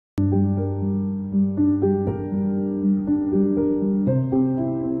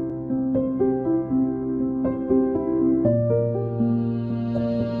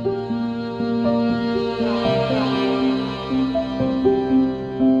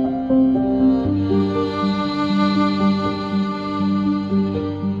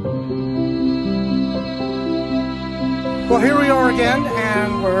again,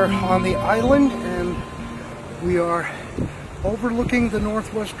 and we're on the island, and we are overlooking the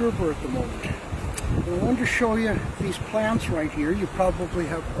Northwest River at the moment. And I wanted to show you these plants right here. You probably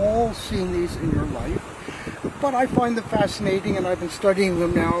have all seen these in your life, but I find them fascinating, and I've been studying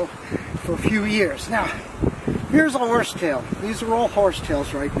them now for a few years. Now, here's a horsetail. These are all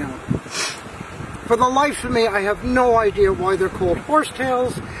horsetails right now. For the life of me, I have no idea why they're called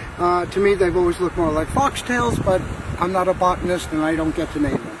horsetails. To me, they've always looked more like foxtails, but I'm not a botanist and I don't get to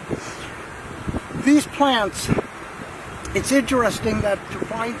name them. These plants, it's interesting that to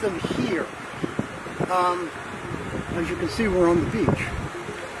find them here, as you can see, we're on the beach.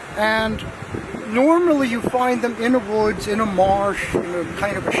 And normally you find them in the woods, in a marsh, in a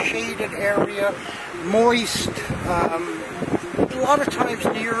kind of a shaded area, moist, a lot of times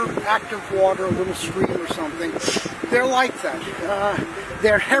near active water, a little stream or something. They're like that.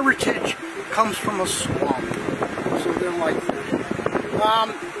 Their heritage comes from a swamp, so they're like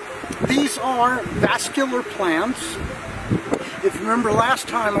that. These are vascular plants. If you remember last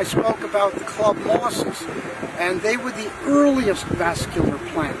time I spoke about the club mosses, and they were the earliest vascular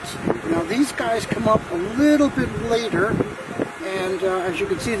plants. Now these guys come up a little bit later, and as you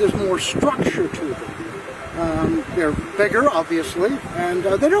can see, there's more structure to them. They're bigger, obviously, and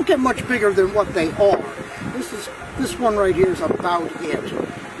they don't get much bigger than what they are. This one right here is about it.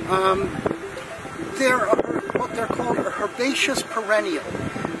 They're what they're called a herbaceous perennial.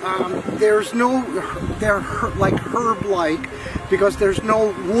 They're like herb-like because there's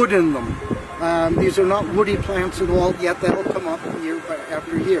no wood in them. These are not woody plants at all, yet they'll come up year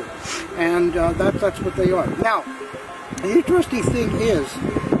after year. And that's what they are. Now, the interesting thing is,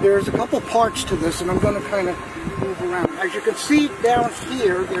 there's a couple parts to this, and I'm going to kind of move around. As you can see down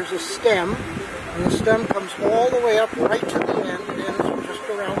here, there's a stem, and the stem comes all the way up right to the end. It ends just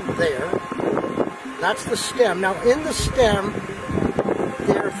around there. That's the stem. Now, in the stem,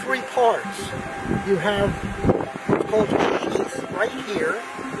 there are three parts. You have what's called a sheath right here,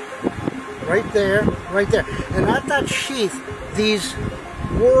 right there, right there. And at that sheath, these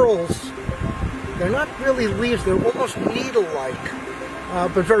whorls, they're not really leaves, they're almost needle-like,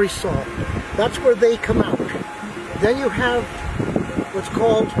 but very soft. That's where they come out. Then you have what's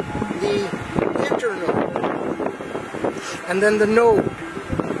called the internode, and then the node,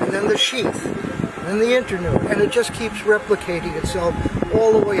 and then the sheath, and the internode, and it just keeps replicating itself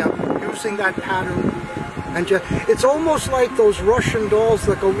all the way up, using that pattern. And it's almost like those Russian dolls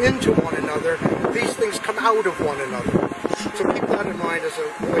that go into one another. These things come out of one another. So keep that in mind as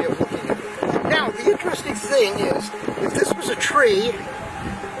a way of looking at it. Now, the interesting thing is, if this was a tree,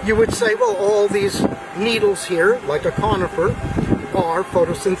 you would say, well, all these needles here, like a conifer, are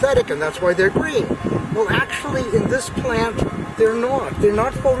photosynthetic, and that's why they're green. Well, actually, in this plant, they're not. They're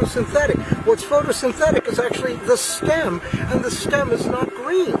not photosynthetic. What's photosynthetic is actually the stem, and the stem is not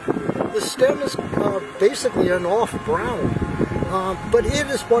green. The stem is basically an off brown, but it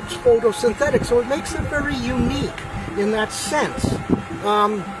is what's photosynthetic, so it makes it very unique in that sense.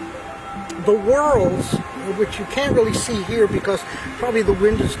 The whorls, which you can't really see here because probably the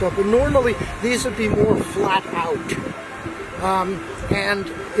wind and stuff, but normally these would be more flat out.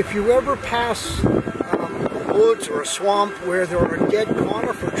 And if you ever pass a woods or a swamp where there are dead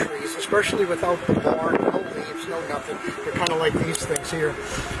conifer trees, especially without the bark, no leaves, no nothing, they're kind of like these things here,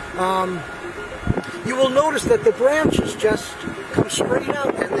 you will notice that the branches just come straight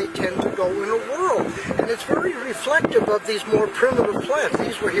out and they tend to go in a whorl. And it's very reflective of these more primitive plants.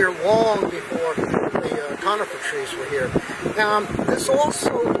 These were here long before the conifer trees were here. This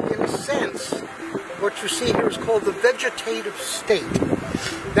also, in a sense, what you see here is called the vegetative state.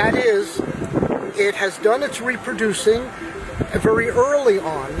 That is, it has done its reproducing very early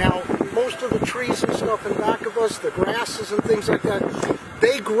on. Now, most of the trees and stuff in back of us, the grasses and things like that,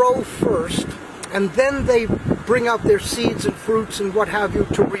 they grow first, and then they bring out their seeds and fruits and what have you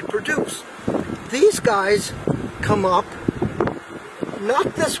to reproduce. These guys come up,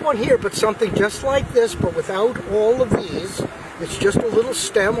 not this one here, but something just like this, but without all of these. It's just a little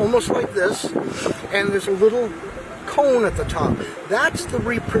stem, almost like this, and there's a little cone at the top. That's the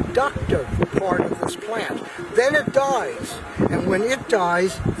reproductive part of this plant. Then it dies, and when it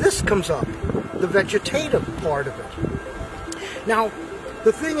dies, this comes up, the vegetative part of it. Now,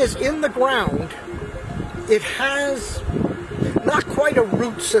 the thing is, in the ground, it has not quite a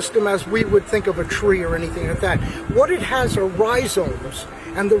root system as we would think of a tree or anything like that. What it has are rhizomes,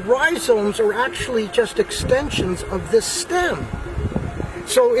 and the rhizomes are actually just extensions of this stem.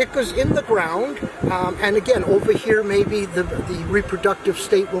 So it goes in the ground, and again, over here maybe the reproductive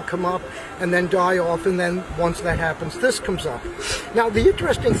state will come up and then die off, and then once that happens, this comes up. Now, the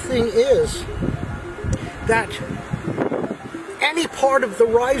interesting thing is that any part of the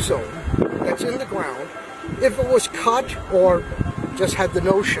rhizome that's in the ground, if it was cut or just had the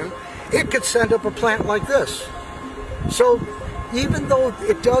notion, it could send up a plant like this. So even though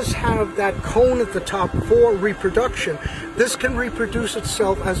it does have that cone at the top for reproduction, this can reproduce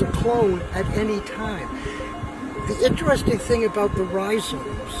itself as a clone at any time. The interesting thing about the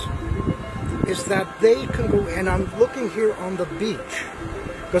rhizomes is that they can go, and I'm looking here on the beach,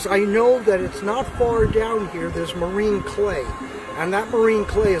 because I know that it's not far down here, there's marine clay. And that marine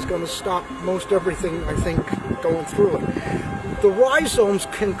clay is going to stop most everything, I think, going through it. The rhizomes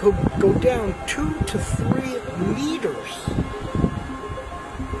can go down 2 to 3 meters.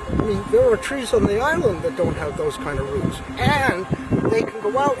 I mean, there are trees on the island that don't have those kind of roots. And they can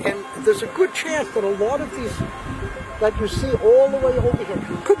go out, and there's a good chance that a lot of these that you see all the way over here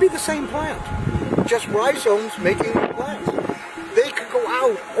could be the same plant. Just rhizomes making plants. They could go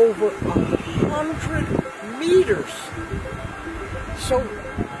out over 100 meters. So,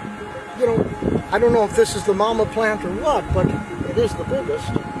 you know, I don't know if this is the mama plant or what, but it is the biggest.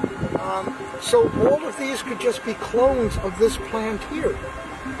 So all of these could just be clones of this plant here.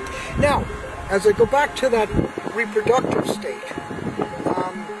 Now, as I go back to that reproductive state,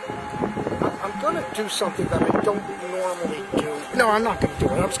 I'm going to do something that I don't normally do. No, I'm not going to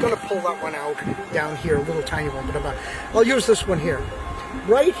do it. I'm just going to pull that one out down here, a little tiny one, but I'll use this one here.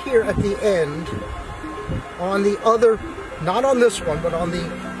 Right here at the end, on the other, not on this one, but on the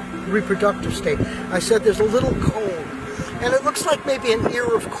reproductive state, I said there's a little cone, and it looks like maybe an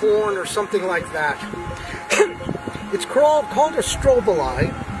ear of corn or something like that. It's called a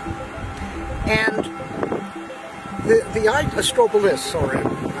strobili, and a strobilis, sorry, I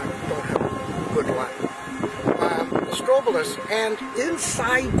don't have good Latin. Strobilis, and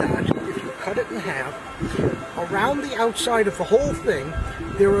inside that, if you cut it in half, around the outside of the whole thing,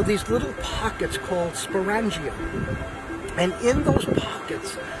 there are these little pockets called sporangia. And in those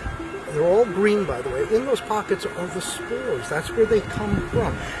pockets, they're all green by the way, in those pockets are the spores. That's where they come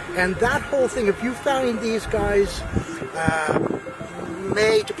from. And that whole thing, if you find these guys,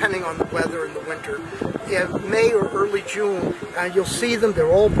 May, depending on the weather in the winter, May or early June, you'll see them,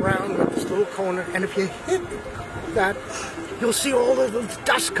 they're all brown with this little cone, and if you hit that, you'll see all of the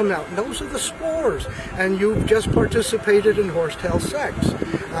dust come out, and those are the spores, and you've just participated in horsetail sex.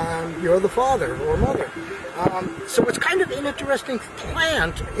 You're the father or mother. So it's kind of an interesting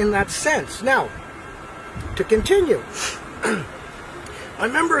plant in that sense. Now, to continue, I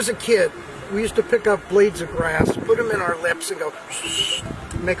remember as a kid, we used to pick up blades of grass, put them in our lips and go,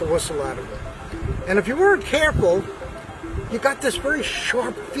 make a whistle out of them. And if you weren't careful, you got this very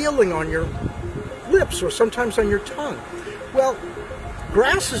sharp feeling on your lips or sometimes on your tongue. Well,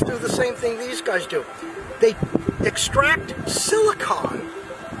 grasses do the same thing these guys do. They extract silicon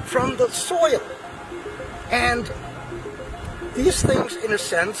from the soil. And these things, in a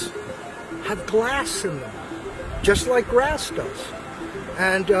sense, have glass in them, just like grass does.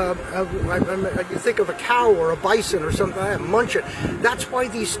 And you think of a cow or a bison or something like that, munch it. That's why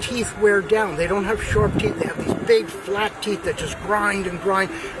these teeth wear down. They don't have sharp teeth. They have these big, flat teeth that just grind and grind.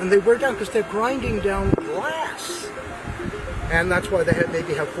 And they wear down because they're grinding down glass. And that's why they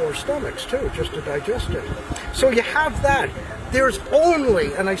maybe have 4 stomachs, too, just to digest it. So you have that. There's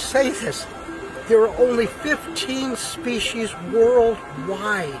only, and I say this, there are only 15 species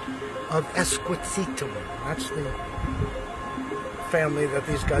worldwide of Esquicitum. That's the family that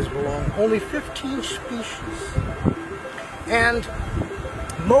these guys belong. Only 15 species. And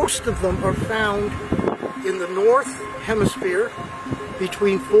most of them are found in the north hemisphere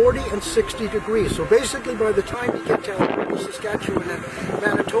between 40 and 60 degrees. So basically by the time you get to Saskatchewan and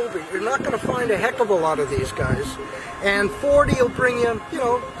Manitoba, you're not going to find a heck of a lot of these guys. And 40 will bring you, you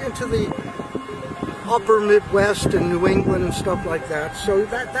know, into the upper Midwest and New England and stuff like that. So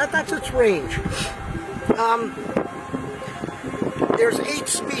that's its range. There's 8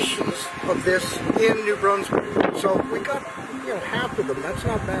 species of this in New Brunswick. So we got, you know, half of them. That's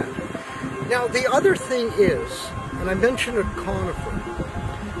not bad. Now the other thing is, and I mentioned a conifer,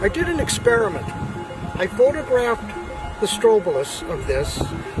 I did an experiment. I photographed the strobilis of this,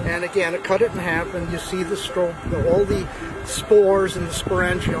 and again, I cut it in half, and you see the all the spores and the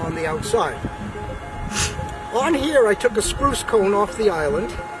sporangia on the outside. On here, I took a spruce cone off the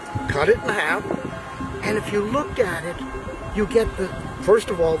island, cut it in half, and if you looked at it, you get the, first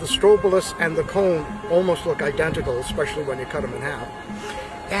of all, the strobilis and the cone almost look identical, especially when you cut them in half.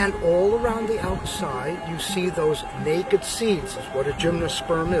 And all around the outside, you see those naked seeds. Is what a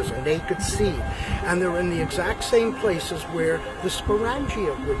gymnosperm is, a naked seed. And they're in the exact same places where the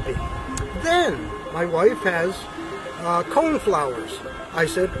sporangia would be. Then, my wife has cone flowers. I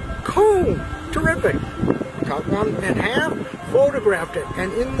said, cone, terrific. Cut one in half, photographed it,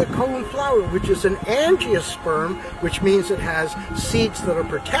 and in the cone flower, which is an angiosperm, which means it has seeds that are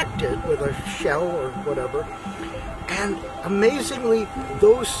protected with a shell or whatever, and amazingly,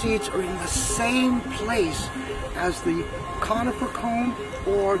 those seeds are in the same place as the conifer cone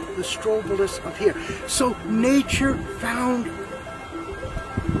or the strobilus up here. So nature found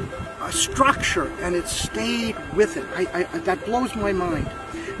a structure and it stayed with it. That blows my mind.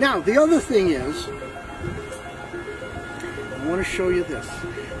 Now, the other thing is, I want to show you this.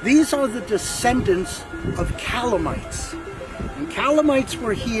 These are the descendants of calamites. And calamites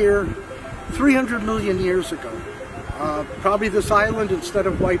were here 300 million years ago. Probably this island, instead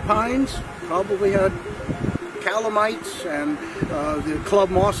of white pines, probably had calamites, and the club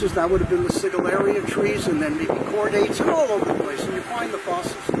mosses, that would have been the sigillaria trees, and then maybe chordates, and all over the place, and you find the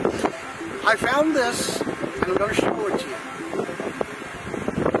fossils. I found this, and I'm going to show it to you.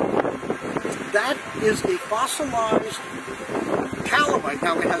 That is a fossilized calamite.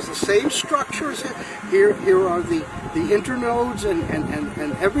 Now, it has the same structures. Here are the internodes and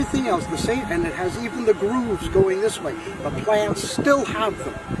everything else, the same, and it has even the grooves going this way. The plants still have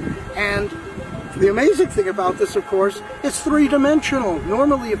them. And the amazing thing about this, of course, it's three-dimensional.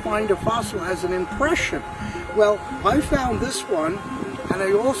 Normally you find a fossil as an impression. Well, I found this one, and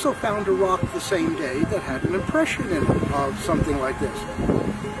I also found a rock the same day that had an impression in it of something like this.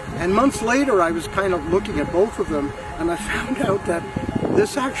 And months later, I was kind of looking at both of them, and I found out that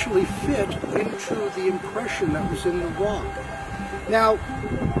this actually fit into the impression that was in the rock. Now,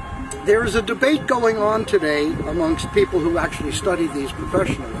 there is a debate going on today amongst people who actually study these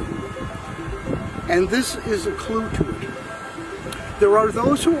professionally, and this is a clue to it. There are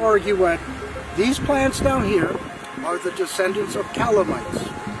those who argue that these plants down here are the descendants of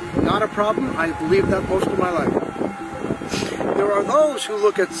calamites. Not a problem. I believe that most of my life. There are those who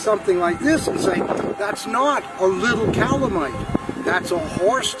look at something like this and say, that's not a little calamite. That's a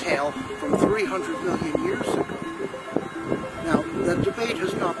horsetail from 300 million years ago. Now, that debate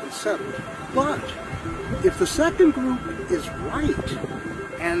has not been settled. But if the second group is right,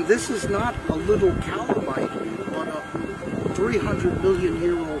 and this is not a little calamite, but a 300 million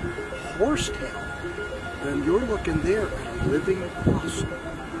year old horsetail, then you're looking there at a living fossil.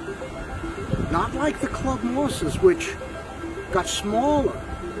 Not like the club mosses, which got smaller.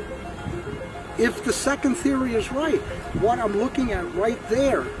 If the second theory is right, what I'm looking at right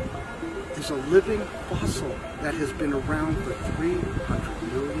there is a living fossil that has been around for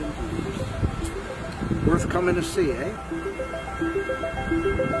 300 million years. Worth coming to see, eh?